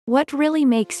What really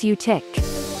makes you tick?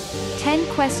 10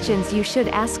 questions you should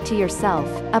ask to yourself,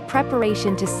 a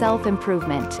preparation to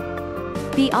self-improvement.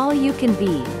 Be all you can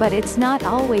be, but it's not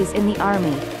always in the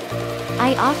army.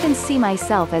 I often see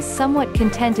myself as somewhat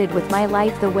contented with my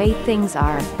life the way things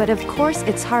are, but of course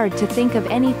it's hard to think of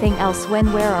anything else when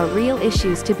there are real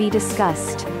issues to be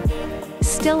discussed.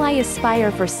 Still, I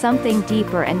aspire for something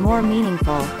deeper and more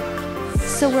meaningful.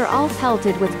 So we're all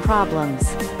pelted with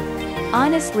problems.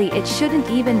 Honestly, it shouldn't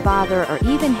even bother or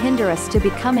even hinder us to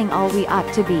becoming all we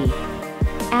ought to be.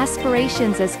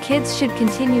 Aspirations as kids should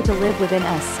continue to live within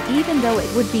us, even though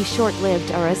it would be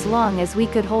short-lived or as long as we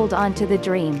could hold on to the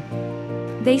dream.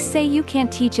 They say you can't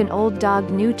teach an old dog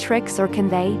new tricks, or can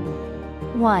they?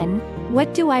 1.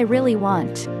 What do I really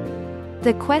want?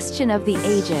 The question of the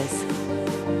ages.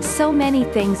 So many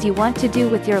things you want to do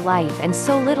with your life and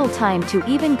so little time to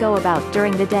even go about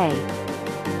during the day.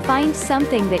 Find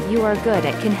something that you are good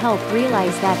at can help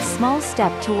realize that small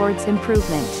step towards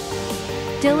improvement.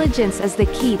 Diligence is the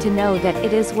key to know that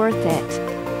it is worth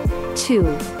it.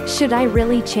 2. Should I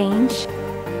really change?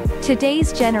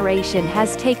 Today's generation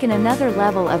has taken another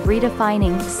level of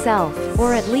redefining self,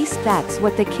 or at least that's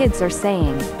what the kids are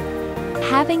saying.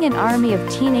 Having an army of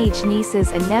teenage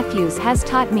nieces and nephews has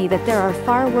taught me that there are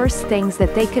far worse things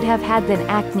that they could have had than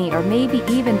acne or maybe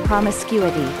even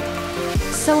promiscuity.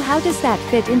 So how does that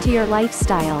fit into your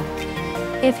lifestyle?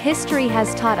 If history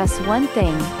has taught us one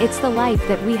thing, it's the life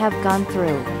that we have gone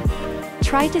through.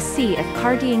 Try to see if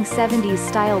partying 70s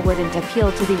style wouldn't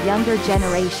appeal to the younger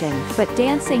generation, but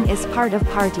dancing is part of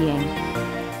partying.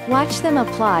 Watch them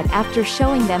applaud after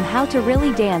showing them how to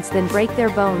really dance, then break their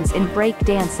bones in break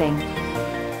dancing.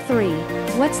 3.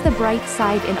 What's the bright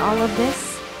side in all of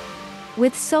this?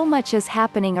 With so much as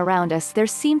happening around us, there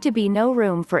seemed to be no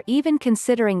room for even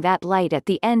considering that light at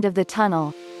the end of the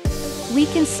tunnel. We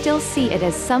can still see it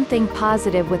as something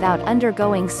positive without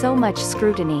undergoing so much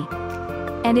scrutiny.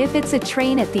 And if it's a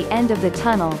train at the end of the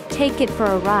tunnel, take it for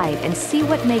a ride and see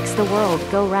what makes the world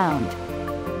go round.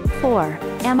 4.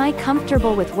 Am I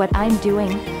comfortable with what I'm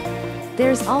doing?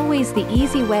 There's always the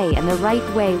easy way and the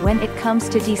right way when it comes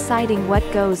to deciding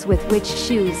what goes with which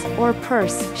shoes, or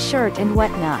purse, shirt and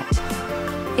whatnot.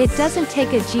 It doesn't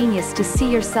take a genius to see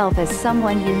yourself as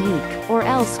someone unique, or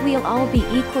else we'll all be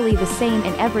equally the same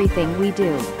in everything we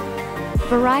do.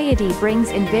 Variety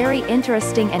brings in very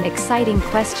interesting and exciting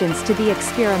questions to be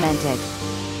experimented.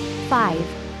 5.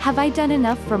 Have I done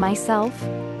enough for myself?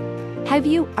 Have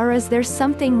you, or is there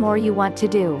something more you want to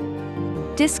do?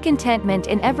 Discontentment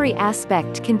in every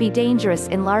aspect can be dangerous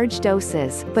in large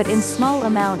doses, but in small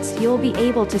amounts you'll be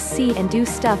able to see and do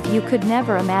stuff you could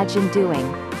never imagine doing.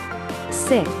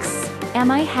 6.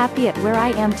 Am I happy at where I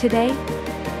am today?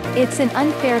 It's an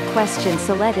unfair question,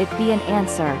 so let it be an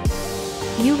answer.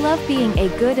 You love being a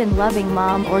good and loving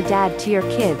mom or dad to your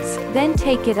kids, then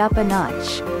take it up a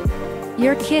notch.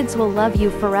 Your kids will love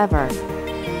you forever.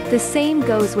 The same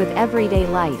goes with everyday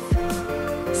life.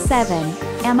 7.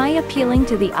 Am I appealing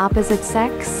to the opposite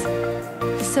sex?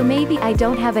 So maybe I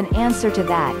don't have an answer to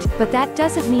that, but that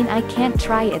doesn't mean I can't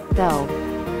try it though.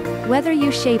 Whether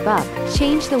you shape up,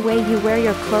 change the way you wear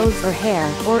your clothes or hair,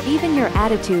 or even your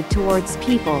attitude towards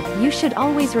people, you should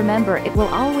always remember it will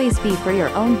always be for your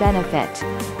own benefit.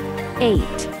 8.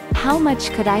 How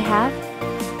much could I have?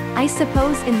 I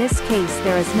suppose in this case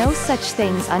there is no such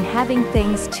things on having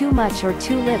things too much or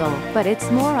too little, but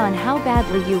it's more on how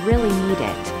badly you really need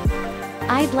it.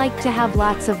 I'd like to have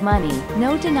lots of money,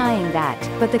 no denying that,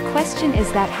 but the question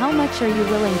is that how much are you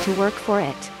willing to work for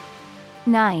it?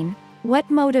 9. What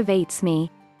motivates me?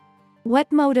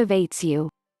 What motivates you?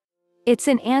 It's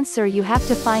an answer you have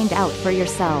to find out for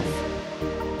yourself.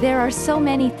 There are so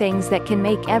many things that can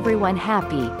make everyone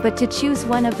happy, but to choose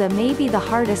one of them may be the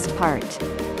hardest part.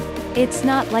 It's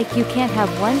not like you can't have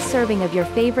one serving of your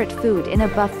favorite food in a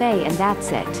buffet and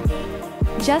that's it.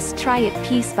 Just try it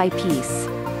piece by piece.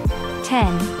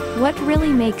 10. What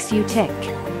really makes you tick?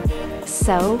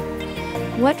 So,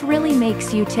 what really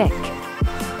makes you tick?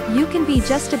 You can be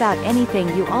just about anything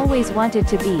you always wanted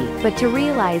to be, but to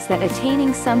realize that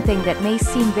attaining something that may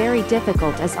seem very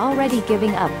difficult is already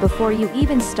giving up before you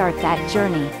even start that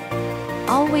journey.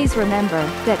 Always remember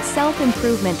that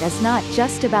self-improvement is not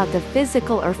just about the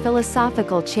physical or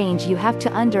philosophical change you have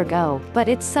to undergo, but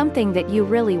it's something that you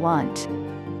really want.